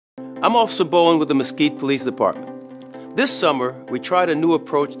I'm Officer Bowen with the Mesquite Police Department. This summer, we tried a new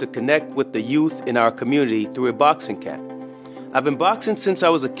approach to connect with the youth in our community through a boxing camp. I've been boxing since I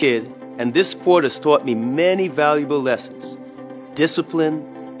was a kid, and this sport has taught me many valuable lessons: discipline,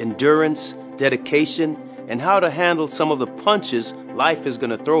 endurance, dedication, and how to handle some of the punches life is going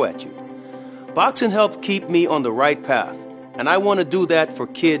to throw at you. Boxing helped keep me on the right path, and I want to do that for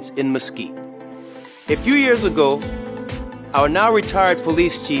kids in Mesquite. A few years ago, our now retired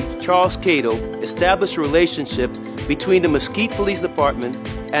police chief, Charles Cato, established a relationship between the Mesquite Police Department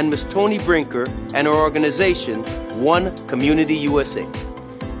and Ms. Tony Brinker and her organization, One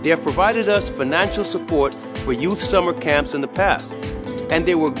CommunityUSA. They have provided us financial support for youth summer camps in the past, and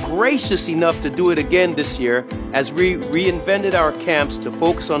they were gracious enough to do it again this year as we reinvented our camps to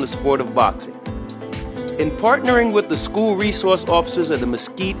focus on the sport of boxing. In partnering with the school resource officers at the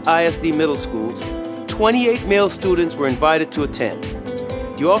Mesquite ISD middle schools, 28 male students were invited to attend.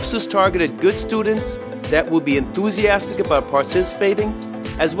 The officers targeted good students that will be enthusiastic about participating,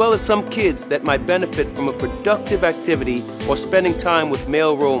 as well as some kids that might benefit from a productive activity or spending time with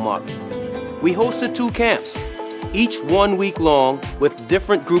male role models. We hosted 2 camps, each 1 week long, with a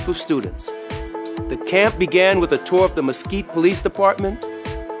different group of students. The camp began with a tour of the Mesquite Police Department,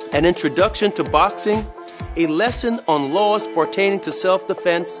 an introduction to boxing, a lesson on laws pertaining to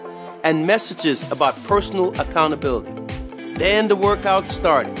self-defense, and messages about personal accountability. Then the workouts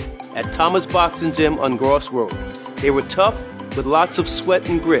started at Thomas Boxing Gym on Gross Road. They were tough with lots of sweat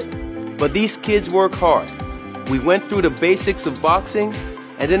and grit, but these kids work hard. We went through the basics of boxing,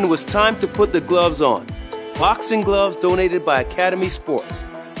 and then it was time to put the gloves on. Boxing gloves donated by Academy Sports.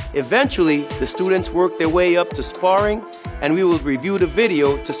 Eventually, the students worked their way up to sparring, and we will review the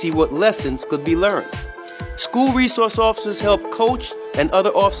video to see what lessons could be learned. School resource officers helped coach, and other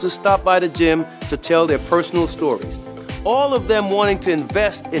officers stopped by the gym to tell their personal stories, all of them wanting to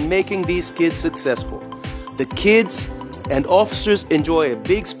invest in making these kids successful. The kids and officers enjoy a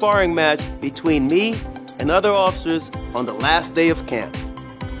big sparring match between me and other officers on the last day of camp.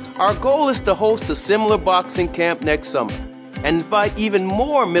 Our goal is to host a similar boxing camp next summer and invite even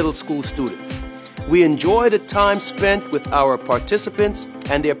more middle school students. We enjoy the time spent with our participants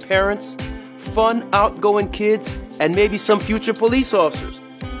and their parents, fun, outgoing kids, and maybe some future police officers.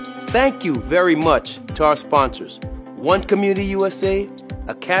 Thank you very much to our sponsors, One CommunityUSA,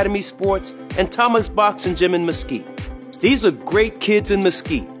 Academy Sports, and Thomas Boxing Gym in Mesquite. These are great kids in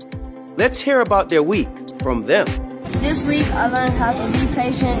Mesquite. Let's hear about their week from them. This week I learned how to be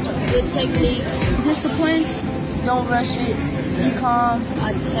patient, good techniques, discipline, don't rush it, be calm.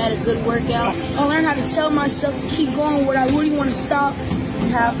 I had a good workout. I learned how to tell myself to keep going when I really want to stop, and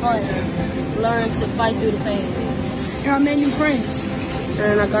have fun. Learn to fight through the pain. And I made new friends.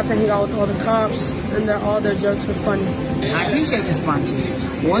 And I got to hang out with all the cops, and all their jokes were funny. I appreciate the sponsors,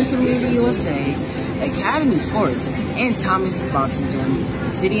 One CommunityUSA, Academy Sports, and Thomas Boxing Gym, the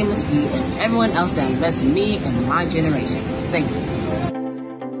city of Mesquite, and everyone else that invests in me and my generation. Thank you.